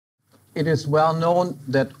It is well known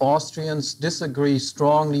that Austrians disagree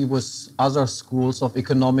strongly with other schools of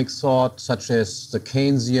economic thought, such as the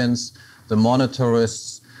Keynesians, the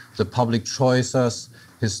monetarists, the public choicers,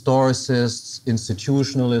 historicists,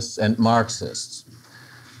 institutionalists, and Marxists.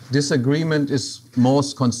 Disagreement is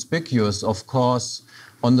most conspicuous, of course,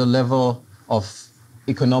 on the level of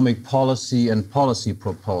economic policy and policy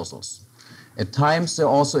proposals. At times, there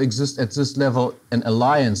also exists at this level an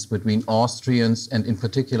alliance between Austrians and, in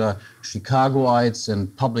particular, Chicagoites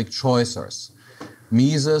and public choicers.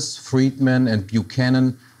 Mises, Friedman, and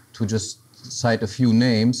Buchanan, to just cite a few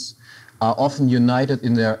names, are often united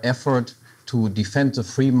in their effort to defend the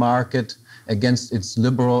free market against its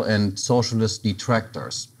liberal and socialist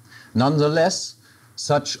detractors. Nonetheless,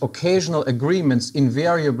 such occasional agreements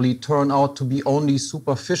invariably turn out to be only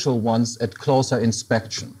superficial ones at closer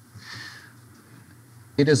inspection.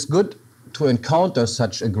 It is good to encounter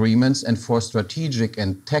such agreements, and for strategic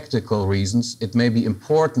and tactical reasons, it may be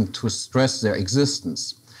important to stress their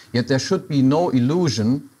existence. Yet there should be no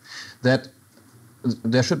illusion about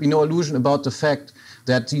the fact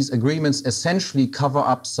that these agreements essentially cover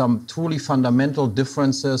up some truly fundamental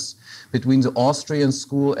differences between the Austrian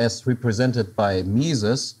school as represented by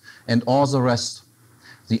Mises and all the rest.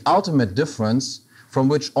 The ultimate difference from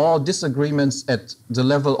which all disagreements at the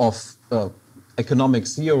level of economic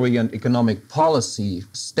theory and economic policy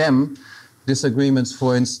stem, disagreements,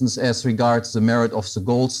 for instance, as regards the merit of the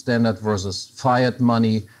gold standard versus fiat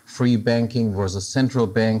money, free banking versus central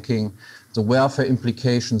banking, the welfare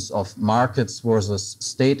implications of markets versus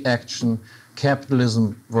state action,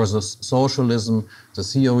 capitalism versus socialism, the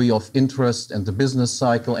theory of interest and the business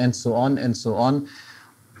cycle, and so on,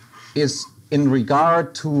 is in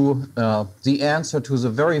regard to the answer to the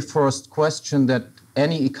very first question that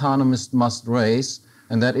any economist must raise,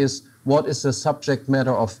 and that is, what is the subject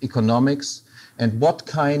matter of economics and what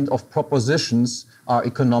kind of propositions are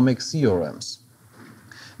economic theorems?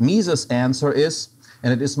 Mises' answer is,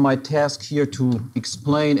 and it is my task here to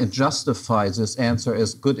explain and justify this answer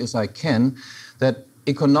as good as I can, that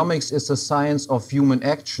economics is a science of human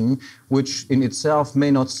action, which in itself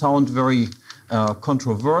may not sound very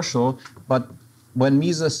controversial, but when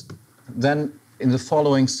Mises then in the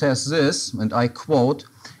following says this, and I quote,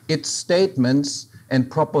 "Its statements and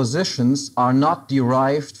propositions are not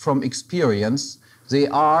derived from experience. They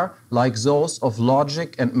are, like those of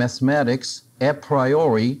logic and mathematics, a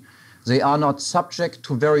priori. They are not subject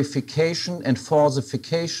to verification and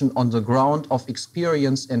falsification on the ground of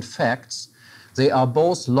experience and facts. They are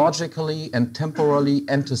both logically and temporally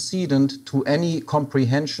antecedent to any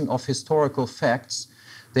comprehension of historical facts.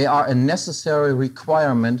 They are a necessary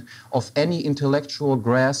requirement of any intellectual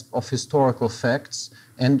grasp of historical facts,"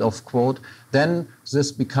 end of quote. Then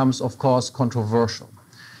this becomes, of course, controversial.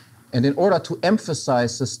 And in order to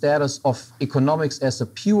emphasize the status of economics as a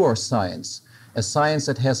pure science, a science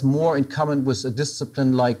that has more in common with a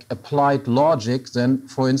discipline like applied logic than,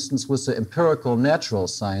 for instance, with the empirical natural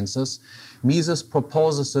sciences, Mises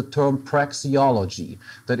proposes the term praxeology,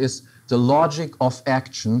 that is, the logic of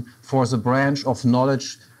action for the branch of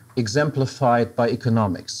knowledge exemplified by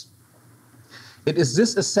economics. It is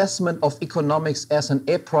this assessment of economics as an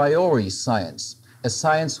a priori science, a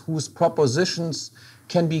science whose propositions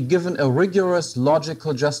can be given a rigorous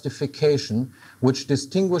logical justification, which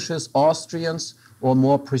distinguishes Austrians, or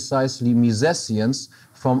more precisely Misesians,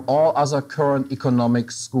 from all other current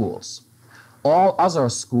economic schools. All other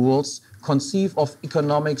schools conceive of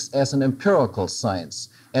economics as an empirical science,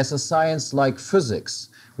 as a science like physics,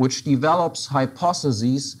 which develops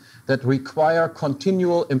hypotheses that require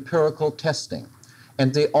continual empirical testing.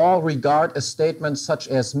 And they all regard a statement such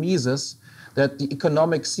as Mises, that the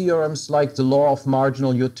economic theorems like the law of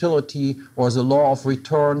marginal utility or the law of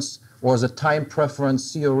returns or the time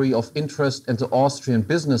preference theory of interest and the Austrian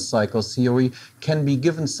business cycle theory can be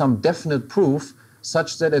given some definite proof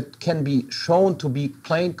such that it can be shown to be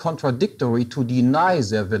plain contradictory to deny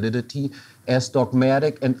their validity as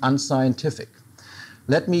dogmatic and unscientific.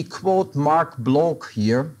 Let me quote Mark Bloch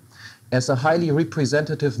here as a highly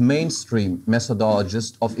representative mainstream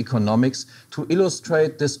methodologist of economics to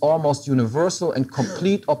illustrate this almost universal and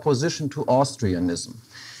complete opposition to Austrianism.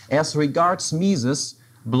 As regards Mises,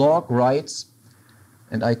 Bloch writes,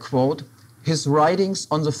 and I quote, "His writings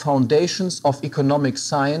on the foundations of economic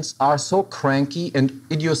science are so cranky and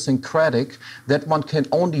idiosyncratic that one can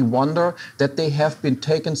only wonder that they have been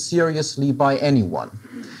taken seriously by anyone."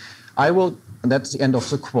 And that's the end of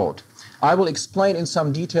the quote. I will explain in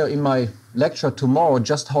some detail in my lecture tomorrow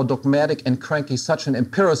just how dogmatic and cranky such an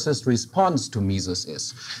empiricist response to Mises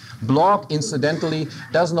is. Bloch, incidentally,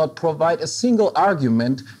 does not provide a single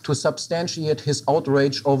argument to substantiate his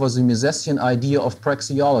outrage over the Misesian idea of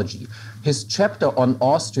praxeology. His chapter on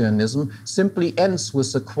Austrianism simply ends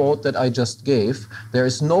with the quote that I just gave. There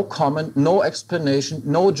is no comment, no explanation,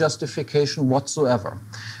 no justification whatsoever.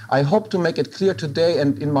 I hope to make it clear today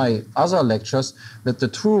and in my other lectures that the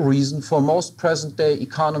true reason for most present-day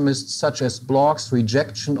economists such as Bloch's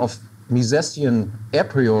rejection of Misesian a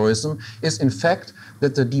priorism is in fact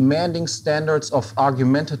that the demanding standards of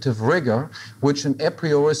argumentative rigor, which an a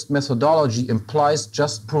priorist methodology implies,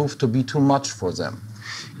 just prove to be too much for them.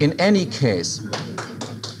 In any case,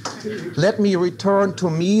 let me return to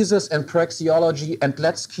Mises and praxeology, and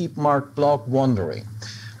let's keep Mark Bloch wondering.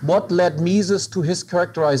 What led Mises to his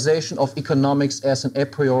characterization of economics as an a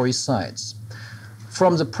priori science?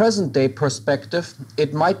 From the present-day perspective,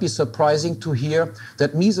 it might be surprising to hear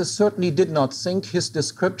that Mises certainly did not think his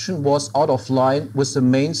description was out of line with the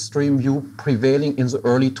mainstream view prevailing in the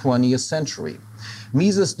early 20th century.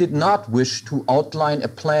 Mises did not wish to outline a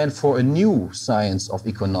plan for a new science of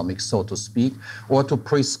economics, so to speak, or to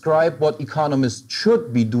prescribe what economists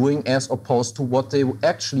should be doing as opposed to what they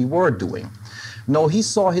actually were doing. No, he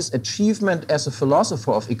saw his achievement as a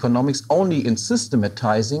philosopher of economics only in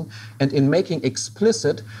systematizing and in making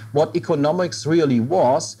explicit what economics really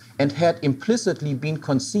was and had implicitly been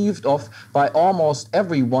conceived of by almost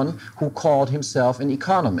everyone who called himself an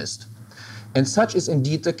economist. And such is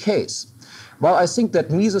indeed the case. While I think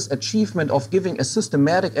that Mises' achievement of giving a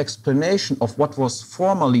systematic explanation of what was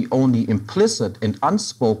formerly only implicit and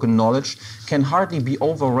unspoken knowledge can hardly be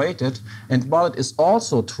overrated, and while it is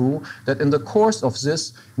also true that in the course of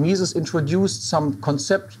this, Mises introduced some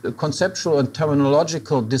conceptual and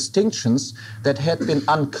terminological distinctions that had been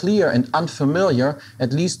unclear and unfamiliar,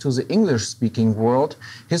 at least to the English-speaking world,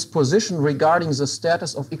 his position regarding the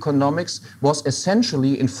status of economics was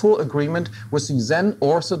essentially in full agreement with the then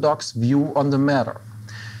orthodox view on the matter.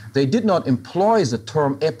 They did not employ the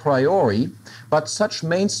term a priori, but such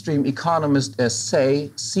mainstream economists as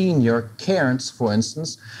Say, Senior, Cairns, for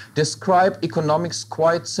instance, describe economics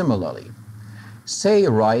quite similarly. Say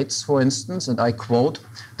writes, for instance, and I quote,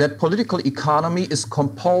 that political economy is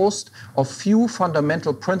composed of few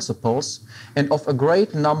fundamental principles and of a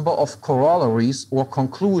great number of corollaries or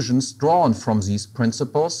conclusions drawn from these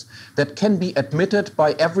principles that can be admitted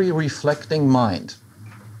by every reflecting mind.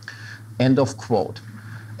 End of quote.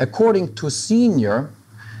 According to Senior,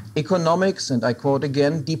 economics, and I quote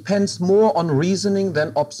again, depends more on reasoning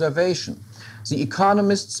than observation. The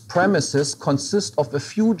economist's premises consist of a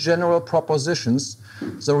few general propositions,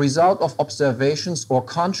 the result of observations or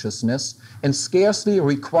consciousness, and scarcely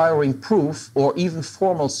requiring proof or even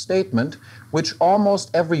formal statement, which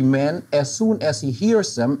almost every man, as soon as he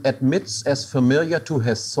hears them, admits as familiar to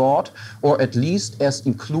his thought, or at least as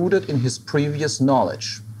included in his previous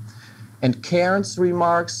knowledge. And Cairns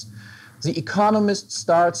remarks, the economist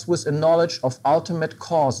starts with a knowledge of ultimate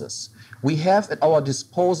causes. We have at our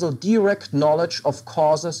disposal direct knowledge of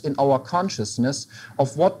causes in our consciousness,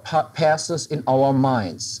 of what passes in our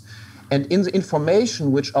minds, and in the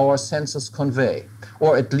information which our senses convey,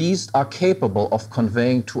 or at least are capable of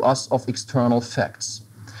conveying to us of external facts.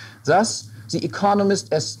 Thus, the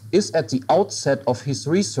economist is at the outset of his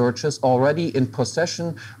researches already in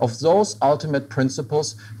possession of those ultimate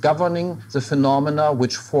principles governing the phenomena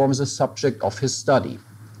which form the subject of his study.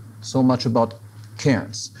 So much about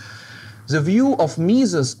Cairns. The view of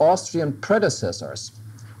Mises' Austrian predecessors,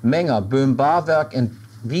 Menger, Böhm-Bawerk, and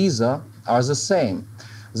Wieser, are the same.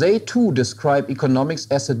 They too describe economics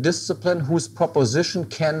as a discipline whose proposition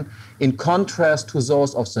can, in contrast to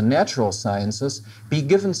those of the natural sciences, be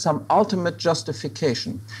given some ultimate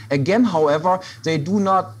justification. Again, however, they do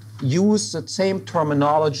not use the same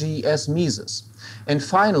terminology as Mises. And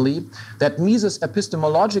finally, that Mises'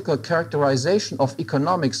 epistemological characterization of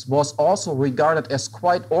economics was also regarded as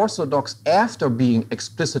quite orthodox after being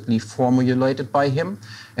explicitly formulated by him,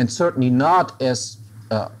 and certainly not as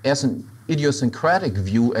an idiosyncratic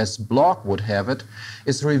view as Bloch would have it,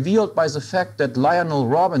 is revealed by the fact that Lionel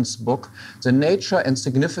Robbins' book, The Nature and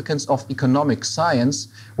Significance of Economic Science,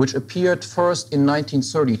 which appeared first in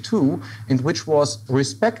 1932 and which was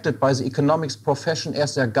respected by the economics profession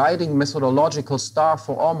as their guiding methodological star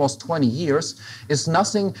for almost 20 years, is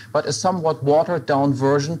nothing but a somewhat watered-down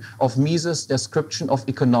version of Mises' description of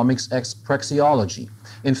economics as praxeology.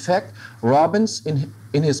 In fact, Robbins,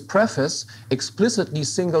 in his preface, explicitly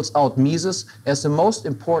singles out Mises as the most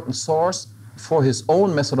important source for his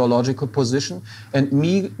own methodological position, and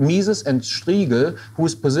Mises and Striegel,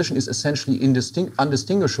 whose position is essentially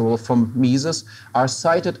undistinguishable from Mises, are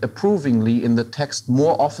cited approvingly in the text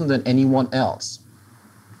more often than anyone else.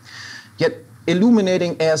 Yet,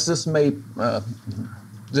 illuminating as this may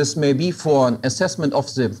be for an assessment of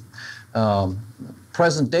the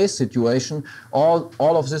present-day situation, all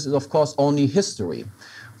of this is, of course, only history.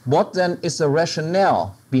 What then is the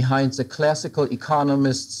rationale behind the classical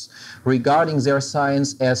economists regarding their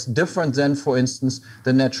science as different than, for instance,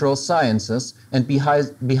 the natural sciences, and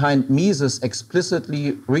behind Mises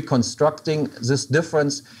explicitly reconstructing this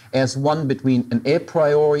difference as one between an a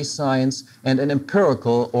priori science and an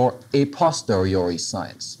empirical or a posteriori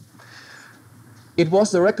science? It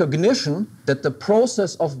was the recognition that the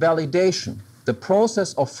process of validation, the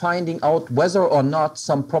process of finding out whether or not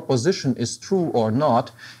some proposition is true or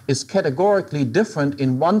not, is categorically different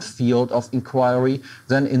in one field of inquiry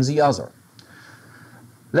than in the other.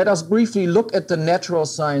 Let us briefly look at the natural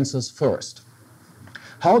sciences first.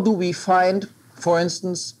 How do we find, for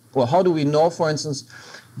instance, or how do we know, for instance,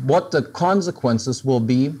 what the consequences will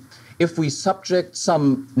be if we subject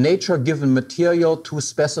some nature-given material to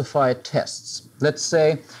specified tests? Let's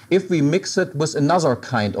say if we mix it with another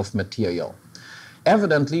kind of material.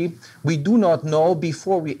 Evidently, we do not know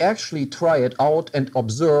before we actually try it out and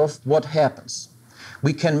observe what happens.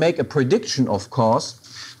 We can make a prediction, of course,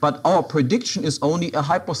 but our prediction is only a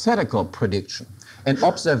hypothetical prediction, and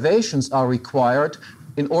observations are required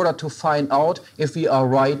in order to find out if we are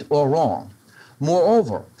right or wrong.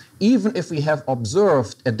 Moreover, even if we have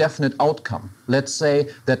observed a definite outcome, let's say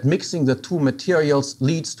that mixing the two materials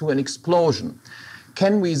leads to an explosion,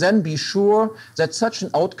 can we then be sure that such an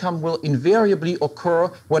outcome will invariably occur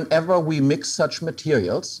whenever we mix such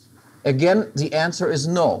materials? Again, the answer is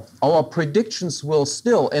no. Our predictions will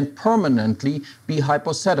still and permanently be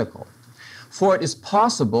hypothetical. For it is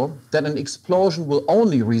possible that an explosion will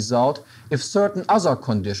only result if certain other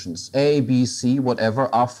conditions, A, B, C, whatever,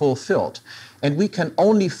 are fulfilled. And we can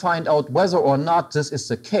only find out whether or not this is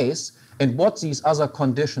the case and what these other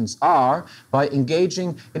conditions are by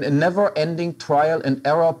engaging in a never-ending trial and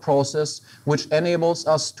error process which enables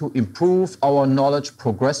us to improve our knowledge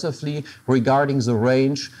progressively regarding the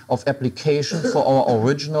range of application for our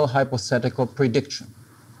original hypothetical prediction.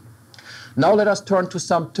 Now let us turn to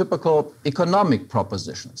some typical economic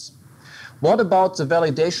propositions. What about the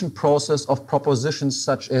validation process of propositions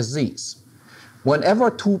such as these? Whenever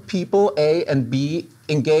two people, A and B,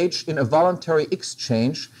 engage in a voluntary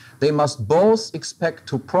exchange, they must both expect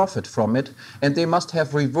to profit from it, and they must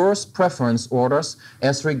have reverse preference orders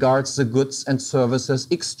as regards the goods and services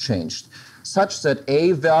exchanged, such that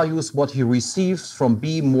A values what he receives from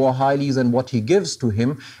B more highly than what he gives to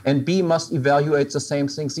him, and B must evaluate the same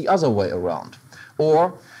things the other way around.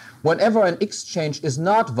 Or, whenever an exchange is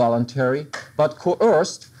not voluntary but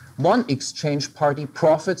coerced, one exchange party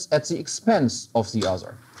profits at the expense of the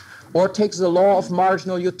other. Or take the law of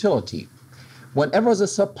marginal utility. Whenever the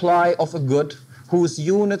supply of a good whose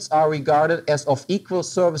units are regarded as of equal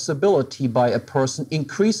serviceability by a person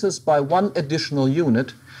increases by one additional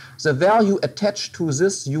unit, the value attached to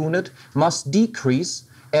this unit must decrease,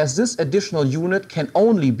 as this additional unit can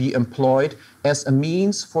only be employed as a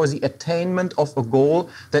means for the attainment of a goal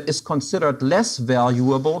that is considered less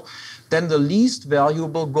valuable than the least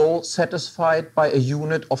valuable goal satisfied by a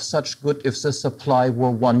unit of such good if the supply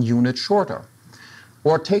were 1 unit shorter.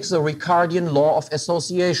 Or take the Ricardian law of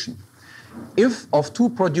association. If of two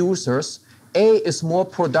producers, A is more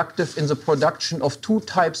productive in the production of two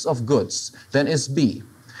types of goods than is B,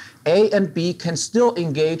 A and B can still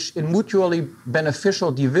engage in mutually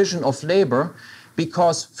beneficial division of labor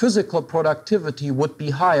because physical productivity would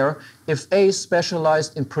be higher if A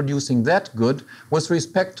specialized in producing that good with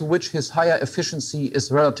respect to which his higher efficiency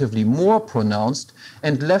is relatively more pronounced,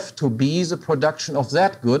 and left to B the production of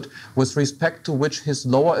that good with respect to which his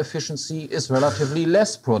lower efficiency is relatively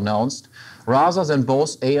less pronounced, rather than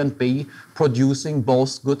both A and B producing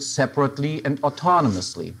both goods separately and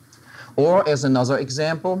autonomously. Or, as another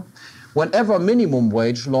example, whenever minimum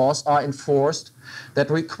wage laws are enforced that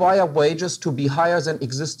require wages to be higher than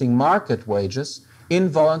existing market wages,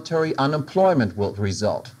 involuntary unemployment will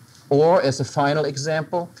result. Or, as a final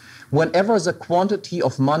example, whenever the quantity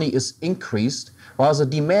of money is increased while the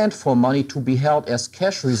demand for money to be held as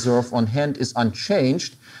cash reserve on hand is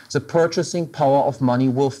unchanged, the purchasing power of money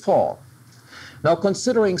will fall. Now,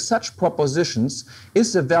 considering such propositions,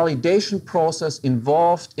 is the validation process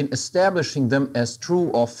involved in establishing them as true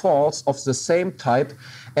or false of the same type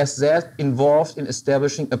as that involved in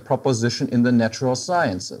establishing a proposition in the natural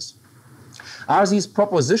sciences? Are these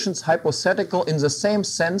propositions hypothetical in the same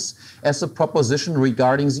sense as the proposition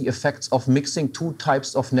regarding the effects of mixing two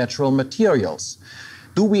types of natural materials?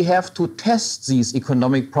 Do we have to test these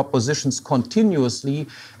economic propositions continuously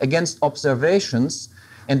against observations?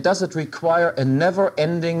 And does it require a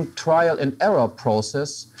never-ending trial and error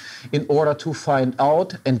process in order to find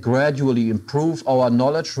out and gradually improve our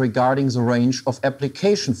knowledge regarding the range of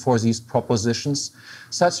application for these propositions,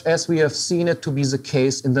 such as we have seen it to be the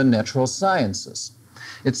case in the natural sciences?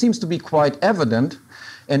 It seems to be quite evident,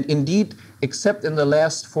 and indeed, except in the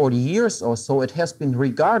last 40 years or so, it has been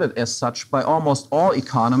regarded as such by almost all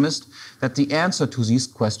economists, that the answer to these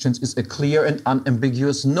questions is a clear and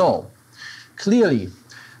unambiguous no. Clearly,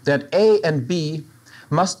 that A and B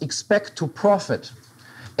must expect to profit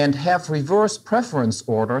and have reverse preference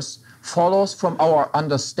orders follows from our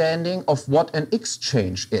understanding of what an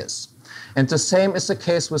exchange is. And the same is the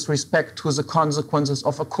case with respect to the consequences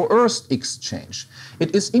of a coerced exchange.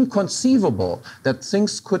 It is inconceivable that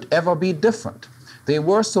things could ever be different. They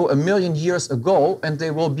were so 1,000,000 years ago, and they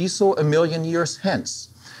will be so 1,000,000 years hence.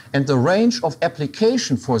 And the range of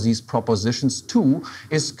application for these propositions, too,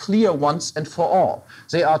 is clear once and for all.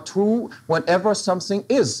 They are true whenever something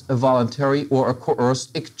is a voluntary or a coerced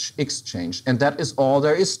exchange, and that is all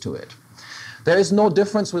there is to it. There is no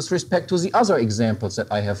difference with respect to the other examples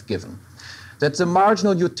that I have given. That the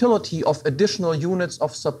marginal utility of additional units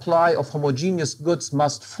of supply of homogeneous goods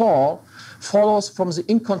must fall follows from the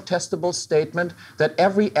incontestable statement that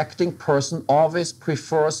every acting person always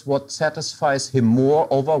prefers what satisfies him more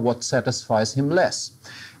over what satisfies him less.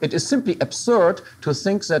 It is simply absurd to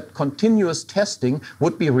think that continuous testing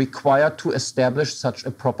would be required to establish such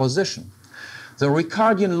a proposition. The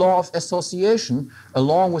Ricardian law of association,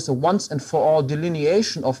 along with a once and for all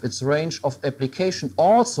delineation of its range of application,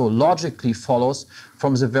 also logically follows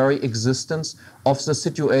from the very existence of the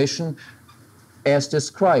situation as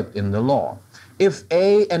described in the law. If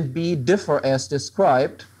A and B differ as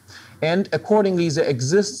described, and accordingly there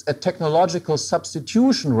exists a technological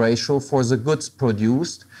substitution ratio for the goods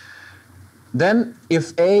produced, then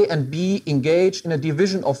if A and B engage in a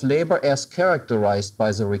division of labor as characterized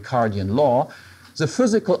by the Ricardian law, the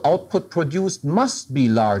physical output produced must be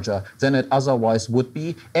larger than it otherwise would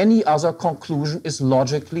be. Any other conclusion is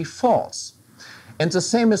logically false. And the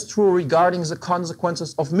same is true regarding the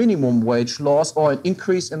consequences of minimum wage laws or an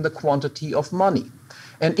increase in the quantity of money.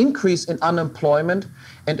 An increase in unemployment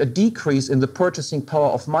and a decrease in the purchasing power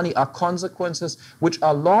of money are consequences which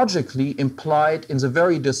are logically implied in the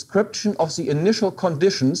very description of the initial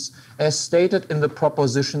conditions as stated in the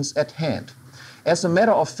propositions at hand. As a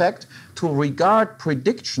matter of fact, to regard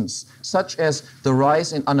predictions such as the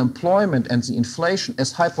rise in unemployment and the inflation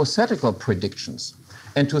as hypothetical predictions,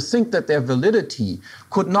 and to think that their validity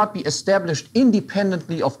could not be established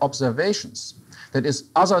independently of observations, that is,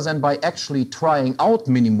 other than by actually trying out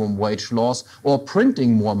minimum wage laws or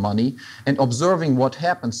printing more money and observing what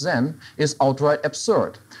happens then, is outright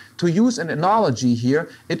absurd. To use an analogy here,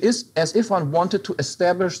 it is as if one wanted to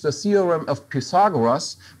establish the theorem of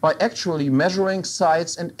Pythagoras by actually measuring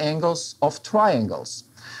sides and angles of triangles.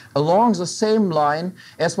 Along the same line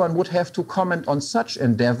as one would have to comment on such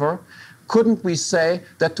endeavor, couldn't we say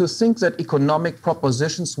that to think that economic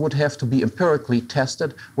propositions would have to be empirically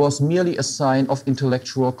tested was merely a sign of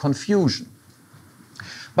intellectual confusion?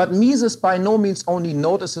 But Mises by no means only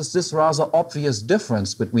notices this rather obvious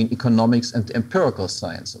difference between economics and the empirical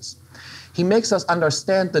sciences. He makes us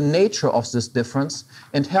understand the nature of this difference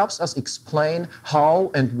and helps us explain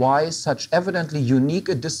how and why such evidently unique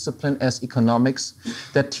a discipline as economics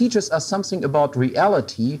that teaches us something about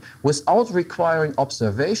reality without requiring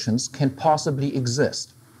observations can possibly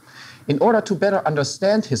exist. In order to better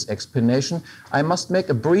understand his explanation, I must make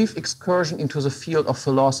a brief excursion into the field of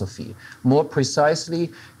philosophy, more precisely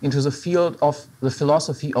into the field of the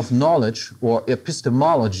philosophy of knowledge or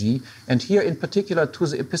epistemology, and here in particular to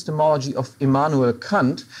the epistemology of Immanuel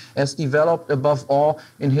Kant as developed above all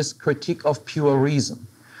in his critique of pure reason.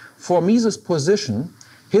 For Mises' position,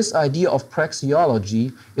 his idea of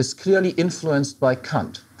praxeology is clearly influenced by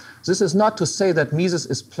Kant. This is not to say that Mises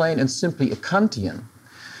is plain and simply a Kantian.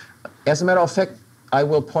 As a matter of fact, I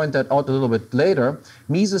will point that out a little bit later,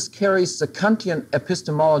 Mises carries the Kantian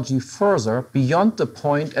epistemology further beyond the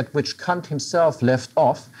point at which Kant himself left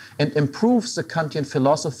off and improves the Kantian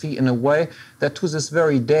philosophy in a way that to this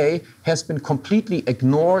very day has been completely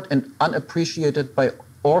ignored and unappreciated by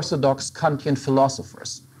orthodox Kantian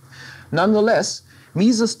philosophers. Nonetheless,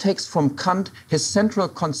 Mises takes from Kant his central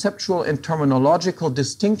conceptual and terminological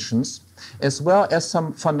distinctions as well as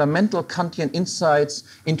some fundamental Kantian insights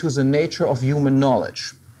into the nature of human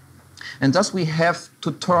knowledge. And thus we have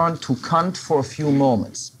to turn to Kant for a few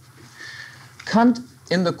moments. Kant,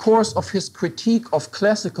 in the course of his critique of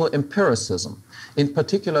classical empiricism, in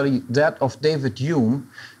particular that of David Hume,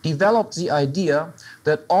 developed the idea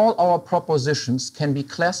that all our propositions can be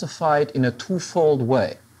classified in a twofold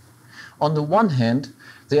way. On the one hand,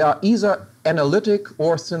 they are either analytic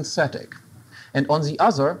or synthetic, and on the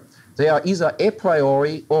other, they are either a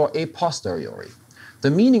priori or a posteriori.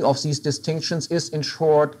 The meaning of these distinctions is, in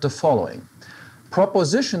short, the following.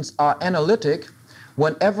 Propositions are analytic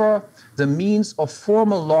whenever the means of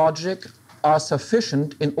formal logic are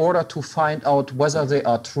sufficient in order to find out whether they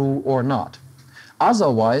are true or not.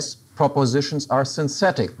 Otherwise, propositions are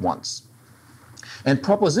synthetic ones. And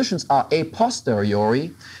propositions are a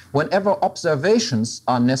posteriori whenever observations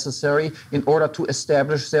are necessary in order to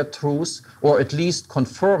establish their truth or at least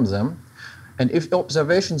confirm them. And if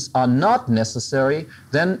observations are not necessary,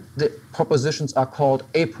 then the propositions are called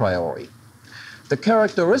a priori. The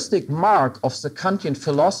characteristic mark of the Kantian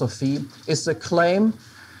philosophy is the claim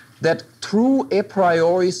that true a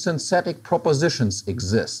priori synthetic propositions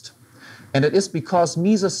exist. And it is because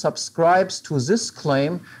Mises subscribes to this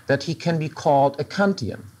claim that he can be called a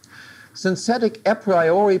Kantian. Synthetic a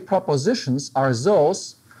priori propositions are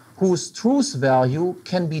those whose truth value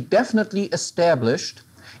can be definitely established,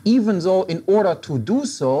 even though in order to do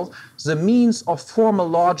so, the means of formal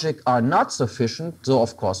logic are not sufficient, though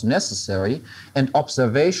of course necessary, and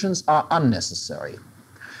observations are unnecessary.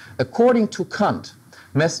 According to Kant,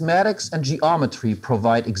 mathematics and geometry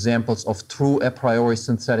provide examples of true a priori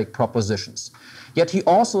synthetic propositions. Yet he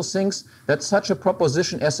also thinks that such a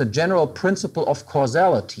proposition as a general principle of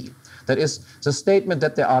causality, that is, the statement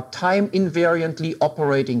that there are time-invariantly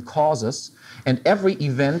operating causes and every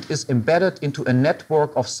event is embedded into a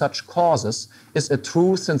network of such causes, is a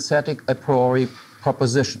true synthetic a priori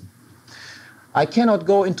proposition. I cannot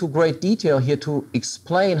go into great detail here to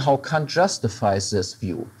explain how Kant justifies this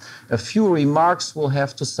view. A few remarks will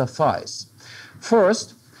have to suffice.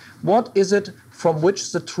 First, what is it from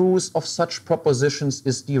which the truth of such propositions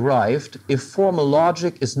is derived if formal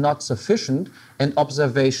logic is not sufficient and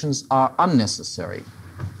observations are unnecessary?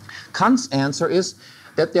 Kant's answer is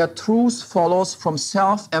that their truth follows from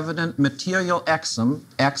self-evident material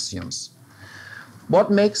axioms.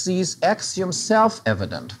 What makes these axioms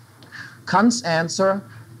self-evident? Kant's answer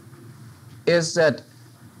is that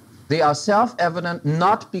they are self-evident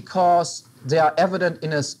not because they are evident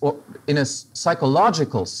in a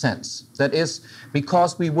psychological sense, that is,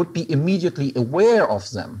 because we would be immediately aware of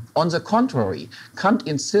them. On the contrary, Kant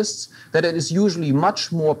insists that it is usually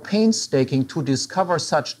much more painstaking to discover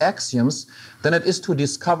such axioms than it is to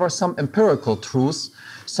discover some empirical truths,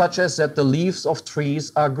 such as that the leaves of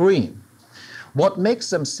trees are green. What makes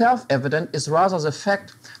them self-evident is rather the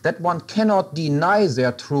fact that one cannot deny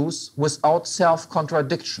their truth without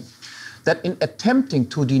self-contradiction, that in attempting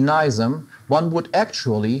to deny them, one would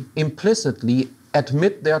actually implicitly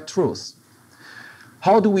admit their truth.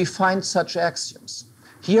 How do we find such axioms?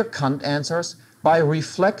 Here Kant answers, by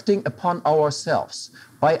reflecting upon ourselves,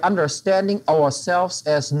 by understanding ourselves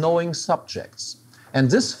as knowing subjects. And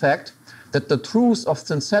this fact, that the truth of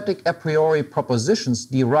synthetic a priori propositions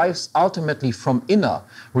derives ultimately from inner,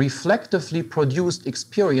 reflectively produced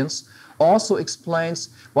experience, also explains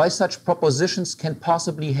why such propositions can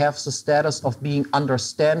possibly have the status of being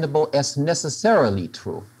understandable as necessarily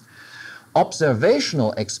true.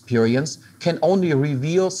 Observational experience can only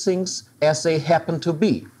reveal things as they happen to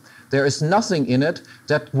be. There is nothing in it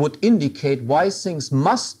that would indicate why things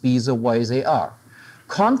must be the way they are.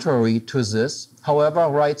 Contrary to this, however,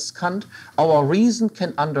 writes Kant, our reason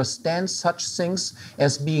can understand such things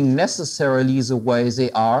as being necessarily the way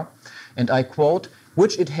they are, and I quote,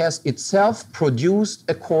 which it has itself produced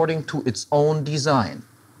according to its own design.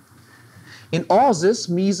 In all this,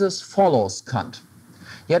 Mises follows Kant.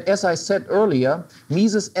 Yet, as I said earlier,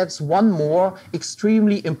 Mises adds one more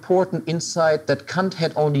extremely important insight that Kant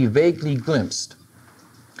had only vaguely glimpsed.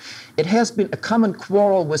 It has been a common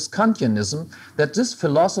quarrel with Kantianism that this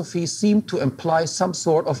philosophy seemed to imply some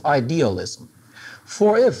sort of idealism.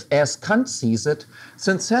 For if, as Kant sees it,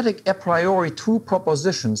 synthetic a priori true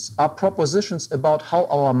propositions are propositions about how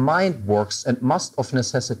our mind works and must of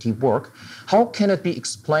necessity work, how can it be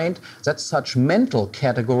explained that such mental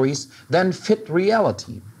categories then fit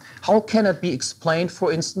reality? How can it be explained,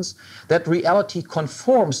 for instance, that reality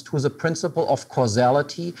conforms to the principle of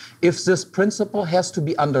causality if this principle has to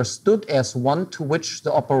be understood as one to which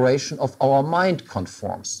the operation of our mind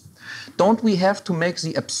conforms? Don't we have to make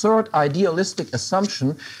the absurd idealistic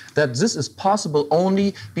assumption that this is possible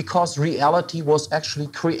only because reality was actually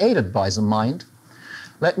created by the mind?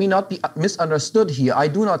 let me not be misunderstood here. I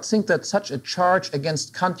do not think that such a charge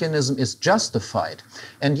against Kantianism is justified.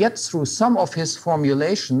 And yet, through some of his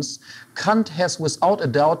formulations, Kant has without a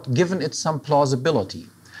doubt given it some plausibility.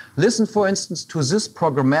 Listen, for instance, to this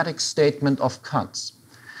programmatic statement of Kant's.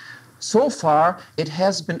 So far, it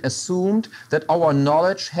has been assumed that our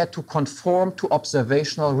knowledge had to conform to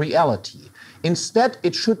observational reality. Instead,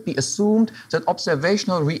 it should be assumed that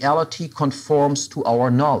observational reality conforms to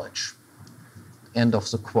our knowledge. End of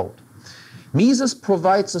the quote. Mises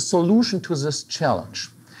provides a solution to this challenge.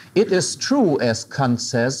 It is true, as Kant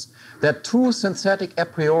says, that true synthetic a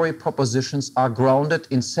priori propositions are grounded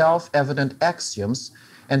in self-evident axioms,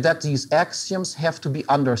 and that these axioms have to be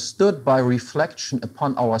understood by reflection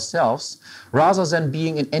upon ourselves, rather than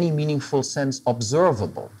being in any meaningful sense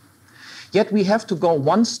observable. Yet we have to go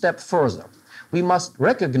one step further. We must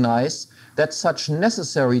recognize that such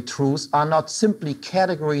necessary truths are not simply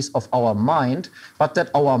categories of our mind, but that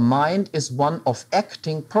our mind is one of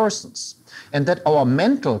acting persons, and that our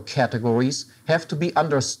mental categories have to be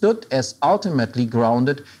understood as ultimately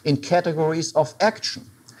grounded in categories of action.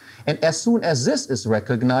 And as soon as this is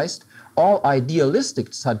recognized, all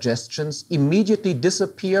idealistic suggestions immediately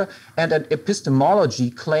disappear, and an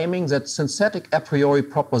epistemology claiming that synthetic a priori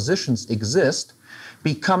propositions exist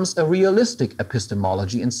becomes a realistic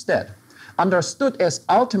epistemology instead. Understood as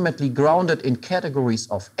ultimately grounded in categories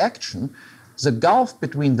of action, the gulf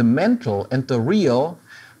between the mental and the real,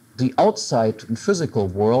 the outside and physical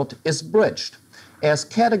world, is bridged. As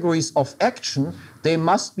categories of action, they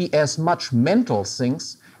must be as much mental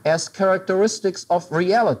things as characteristics of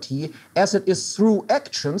reality, as it is through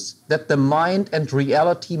actions that the mind and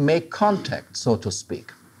reality make contact, so to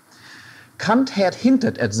speak. Kant had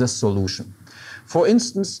hinted at this solution. For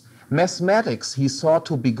instance, mathematics he saw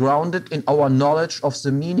to be grounded in our knowledge of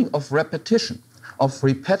the meaning of repetition, of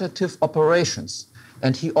repetitive operations.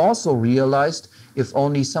 And he also realized, if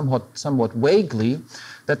only somewhat vaguely,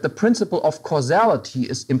 that the principle of causality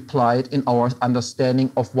is implied in our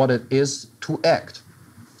understanding of what it is to act.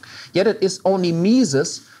 Yet it is only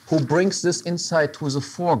Mises who brings this insight to the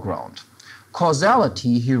foreground.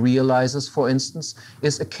 Causality, he realizes, for instance,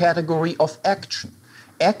 is a category of action.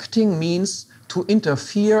 Acting means to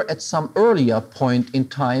interfere at some earlier point in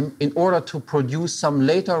time in order to produce some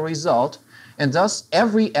later result, and thus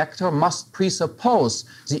every actor must presuppose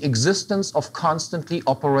the existence of constantly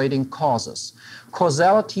operating causes.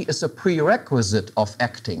 Causality is a prerequisite of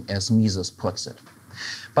acting, as Mises puts it.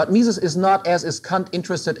 But Mises is not, as is Kant,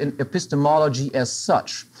 interested in epistemology as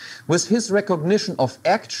such. With his recognition of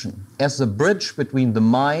action as the bridge between the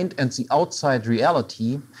mind and the outside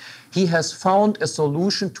reality, he has found a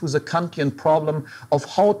solution to the Kantian problem of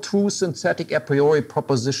how true synthetic a priori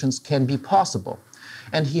propositions can be possible.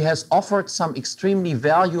 And he has offered some extremely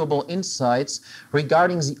valuable insights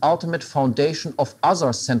regarding the ultimate foundation of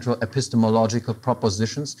other central epistemological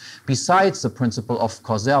propositions besides the principle of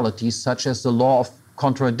causality, such as the law of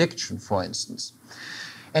contradiction, for instance.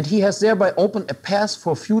 And he has thereby opened a path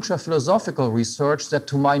for future philosophical research that,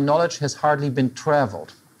 to my knowledge, has hardly been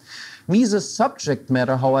traveled. Mises' subject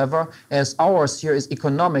matter, however, as ours here, is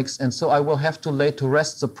economics, and so I will have to lay to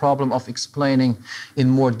rest the problem of explaining in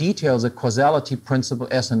more detail the causality principle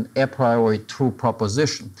as an a priori true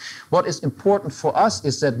proposition. What is important for us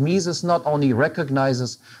is that Mises not only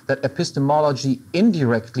recognizes that epistemology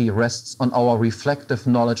indirectly rests on our reflective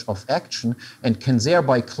knowledge of action and can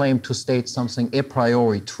thereby claim to state something a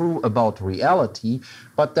priori true about reality,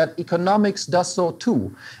 but that economics does so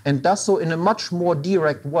too, and does so in a much more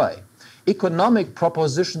direct way. Economic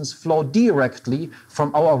propositions flow directly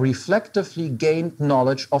from our reflectively gained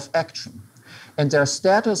knowledge of action, and their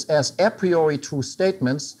status as a priori true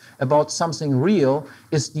statements about something real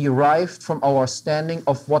is derived from our understanding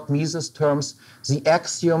of what Mises terms the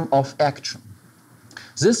axiom of action.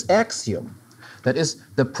 This axiom, that is,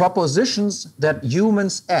 the propositions that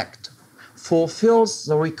humans act, fulfills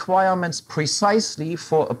the requirements precisely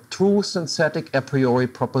for a true synthetic a priori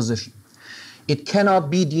proposition. It cannot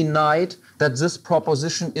be denied that this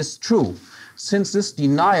proposition is true, since this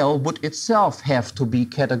denial would itself have to be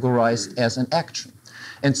categorized as an action.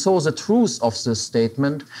 And so the truth of this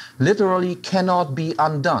statement literally cannot be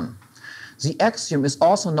undone. The axiom is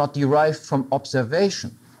also not derived from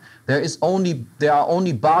observation. There are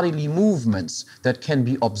only bodily movements that can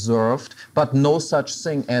be observed, but no such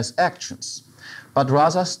thing as actions, but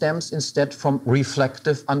rather stems instead from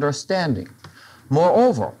reflective understanding.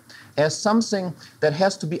 Moreover, as something that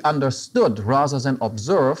has to be understood rather than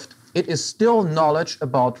observed, it is still knowledge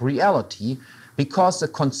about reality, because the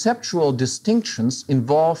conceptual distinctions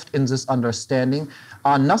involved in this understanding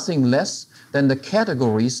are nothing less than the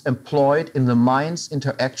categories employed in the mind's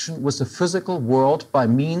interaction with the physical world by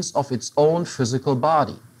means of its own physical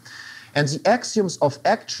body. And the axioms of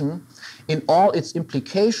action, in all its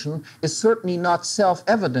implication, is certainly not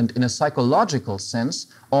self-evident in a psychological sense,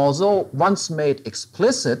 although once made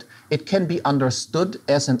explicit, it can be understood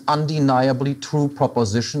as an undeniably true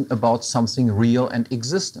proposition about something real and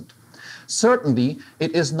existent. Certainly,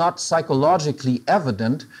 it is not psychologically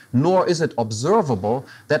evident, nor is it observable,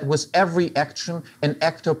 that with every action an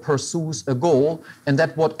actor pursues a goal, and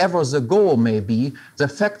that whatever the goal may be, the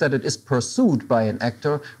fact that it is pursued by an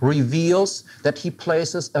actor reveals that he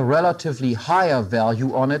places a relatively higher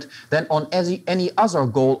value on it than on any other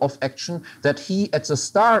goal of action that he, at the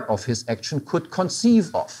start of his action, could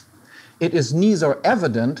conceive of. It is neither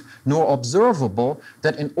evident nor observable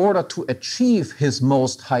that in order to achieve his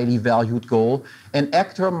most highly valued goal, an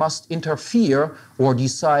actor must interfere or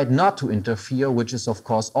decide not to interfere, which is of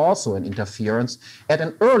course also an interference, at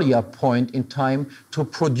an earlier point in time to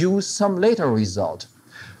produce some later result,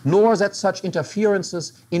 nor that such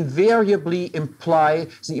interferences invariably imply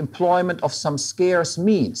the employment of some scarce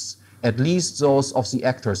means, at least those of the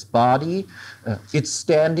actor's body, its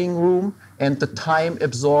standing room, and the time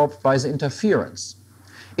absorbed by the interference.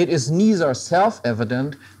 It is neither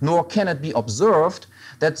self-evident nor can it be observed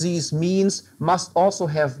that these means must also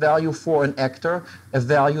have value for an actor, a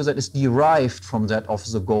value that is derived from that of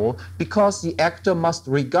the goal, because the actor must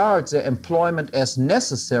regard their employment as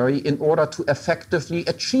necessary in order to effectively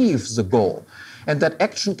achieve the goal. And that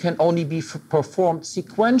action can only be performed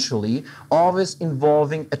sequentially, always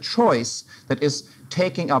involving a choice that is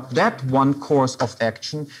taking up that one course of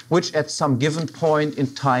action, which at some given point in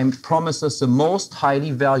time promises the most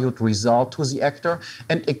highly valued result to the actor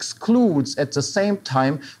and excludes at the same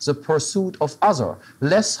time the pursuit of other,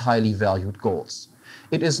 less highly valued goals.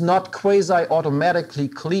 It is not quasi-automatically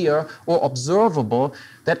clear or observable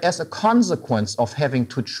that as a consequence of having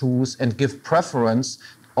to choose and give preference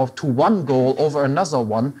to one goal over another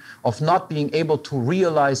one, of not being able to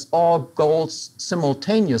realize all goals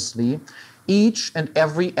simultaneously, each and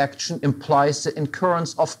every action implies the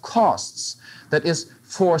incurrence of costs, that is,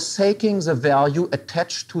 forsaking the value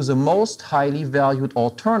attached to the most highly valued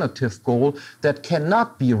alternative goal that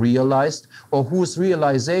cannot be realized or whose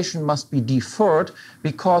realization must be deferred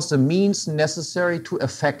because the means necessary to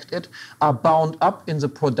effect it are bound up in the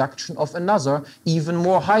production of another, even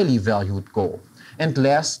more highly valued goal. And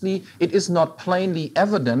lastly, it is not plainly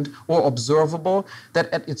evident or observable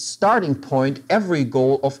that at its starting point, every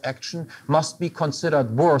goal of action must be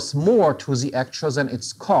considered worth more to the actor than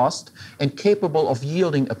its cost and capable of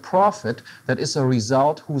yielding a profit that is a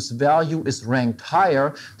result whose value is ranked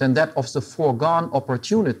higher than that of the foregone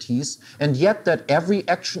opportunities, and yet that every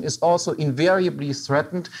action is also invariably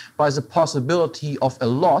threatened by the possibility of a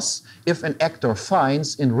loss if an actor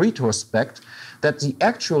finds, in retrospect, that the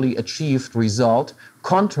actually achieved result,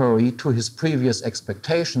 contrary to his previous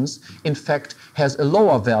expectations, in fact has a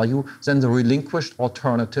lower value than the relinquished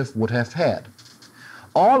alternative would have had.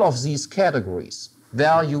 All of these categories,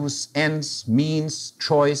 values, ends, means,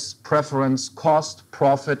 choice, preference, cost,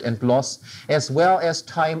 profit, and loss, as well as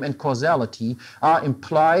time and causality, are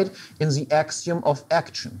implied in the axiom of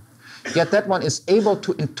action. Yet that one is able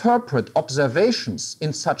to interpret observations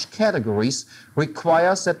in such categories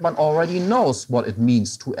requires that one already knows what it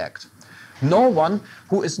means to act. No one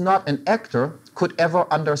who is not an actor could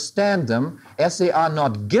ever understand them, as they are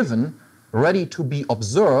not given, ready to be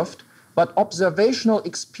observed, but observational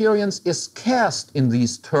experience is cast in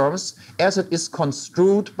these terms as it is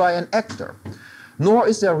construed by an actor. Nor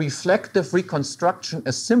is their reflective reconstruction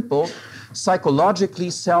a simple,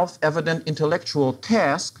 psychologically self-evident intellectual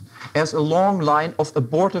task as a long line of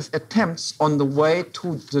abortive attempts on the way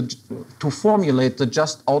to formulate the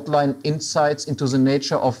just outlined insights into the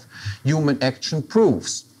nature of human action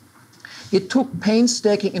proves. It took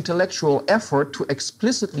painstaking intellectual effort to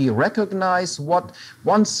explicitly recognize what,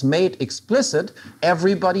 once made explicit,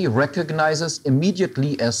 everybody recognizes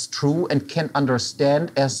immediately as true and can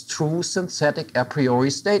understand as true synthetic a priori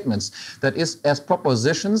statements, that is, as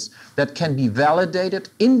propositions that can be validated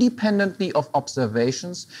independently of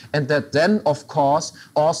observations and that then, of course,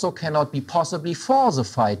 also cannot be possibly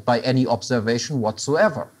falsified by any observation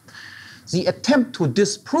whatsoever. The attempt to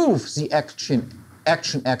disprove the action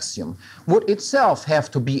axiom would itself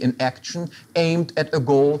have to be an action aimed at a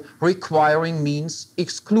goal requiring means,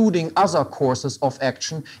 excluding other courses of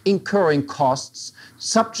action, incurring costs,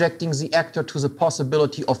 subjecting the actor to the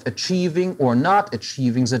possibility of achieving or not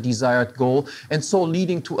achieving the desired goal, and so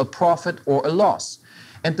leading to a profit or a loss.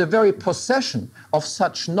 And the very possession of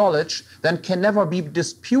such knowledge then can never be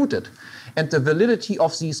disputed, and the validity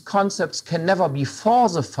of these concepts can never be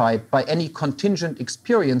falsified by any contingent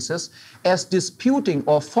experiences, as disputing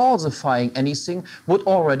or falsifying anything would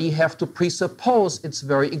already have to presuppose its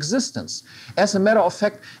very existence. As a matter of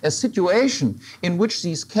fact, a situation in which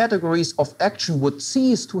these categories of action would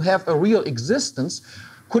cease to have a real existence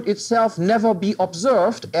could itself never be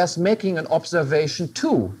observed, as making an observation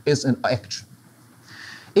too is an action.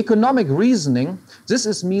 Economic reasoning, this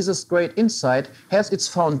is Mises' great insight, has its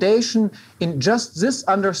foundation in just this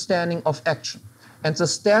understanding of action. And the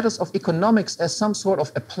status of economics as some sort of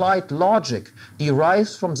applied logic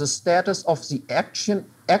derives from the status of the action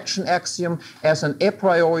axiom as an a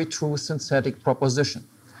priori true synthetic proposition.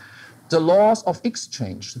 The laws of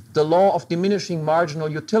exchange, the law of diminishing marginal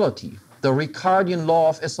utility, the Ricardian law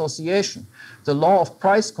of association, the law of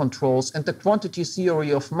price controls, and the quantity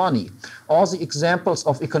theory of money, all the examples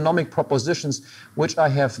of economic propositions which I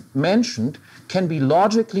have mentioned, can be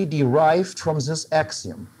logically derived from this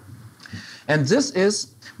axiom. And this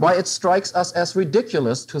is why it strikes us as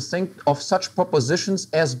ridiculous to think of such propositions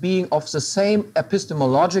as being of the same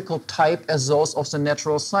epistemological type as those of the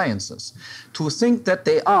natural sciences. To think that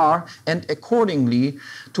they are, and accordingly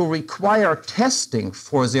to require testing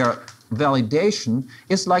for their validation,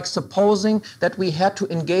 is like supposing that we had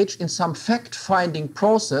to engage in some fact-finding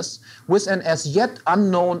process with an as yet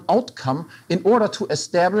unknown outcome in order to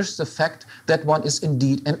establish the fact that one is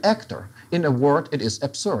indeed an actor. In a word, it is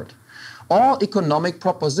absurd. All economic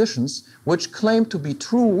propositions which claim to be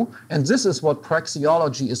true, and this is what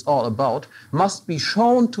praxeology is all about, must be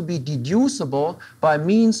shown to be deducible by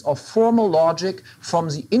means of formal logic from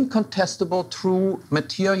the incontestable true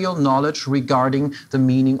material knowledge regarding the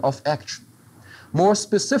meaning of action. More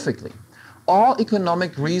specifically, all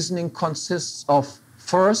economic reasoning consists of,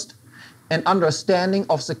 first, an understanding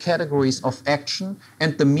of the categories of action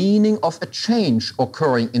and the meaning of a change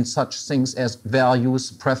occurring in such things as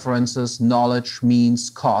values, preferences, knowledge, means,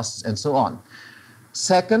 costs, and so on.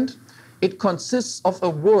 Second, it consists of a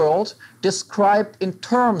world described in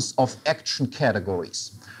terms of action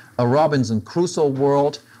categories, a Robinson Crusoe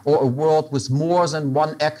world, or a world with more than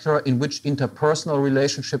one actor in which interpersonal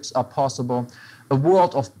relationships are possible, a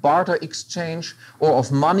world of barter exchange or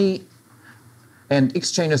of money and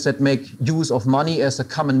exchanges that make use of money as a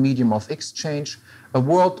common medium of exchange, a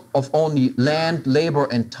world of only land, labor,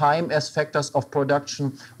 and time as factors of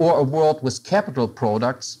production, or a world with capital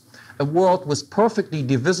products, a world with perfectly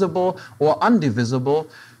divisible or undivisible,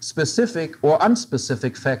 specific or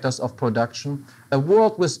unspecific factors of production, a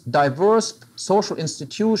world with diverse social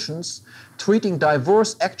institutions treating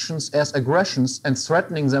diverse actions as aggressions and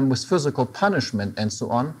threatening them with physical punishment, and so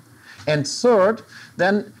on. And third,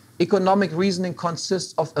 then, economic reasoning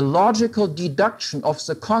consists of a logical deduction of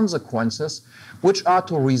the consequences which are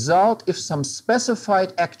to result if some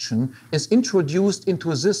specified action is introduced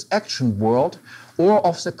into this action world, or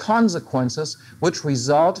of the consequences which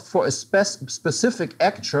result for a specific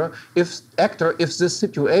actor if this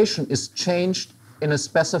situation is changed in a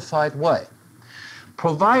specified way.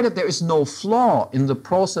 Provided there is no flaw in the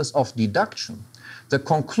process of deduction, the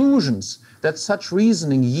conclusions that such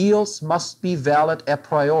reasoning yields must be valid a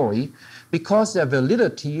priori, because their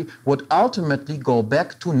validity would ultimately go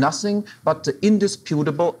back to nothing but the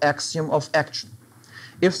indisputable axiom of action.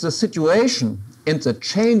 If the situation and the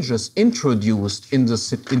changes introduced into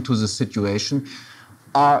the situation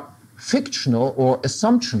are fictional or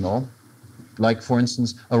assumptional, like, for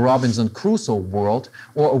instance, a Robinson Crusoe world,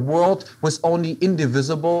 or a world with only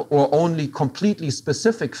indivisible or only completely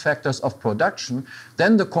specific factors of production,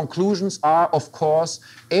 then the conclusions are, of course,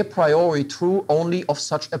 a priori true only of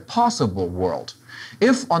such a possible world.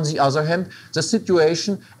 If, on the other hand, the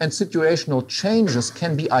situation and situational changes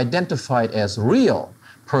can be identified as real,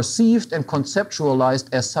 perceived and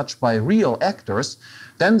conceptualized as such by real actors,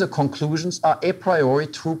 then the conclusions are a priori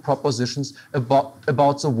true propositions about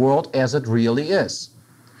the world as it really is.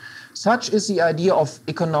 Such is the idea of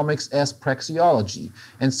economics as praxeology,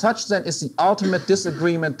 and such then is the ultimate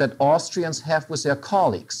disagreement that Austrians have with their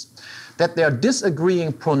colleagues, that their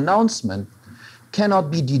disagreeing pronouncement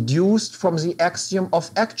cannot be deduced from the axiom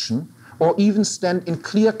of action, or even stand in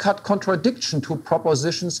clear-cut contradiction to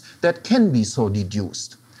propositions that can be so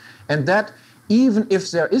deduced, and that even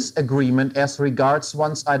if there is agreement as regards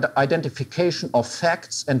one's identification of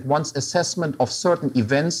facts and one's assessment of certain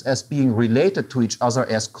events as being related to each other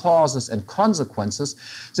as causes and consequences,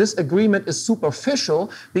 this agreement is superficial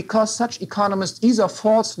because such economists either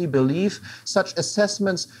falsely believe such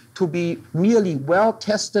assessments to be merely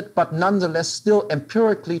well-tested but nonetheless still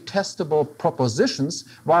empirically testable propositions,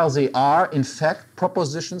 while they are, in fact,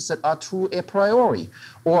 propositions that are true a priori,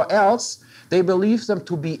 or else they believe them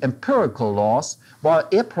to be empirical laws, while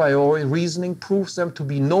a priori reasoning proves them to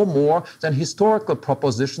be no more than historical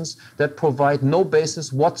propositions that provide no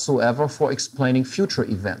basis whatsoever for explaining future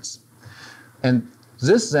events. And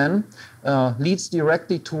this then leads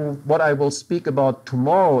directly to what I will speak about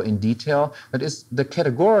tomorrow in detail, that is the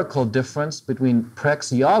categorical difference between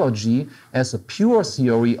praxeology as a pure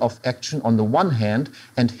theory of action on the one hand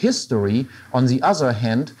and history on the other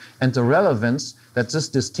hand, and the relevance that this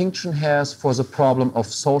distinction has for the problem of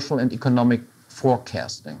social and economic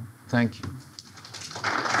forecasting. Thank you.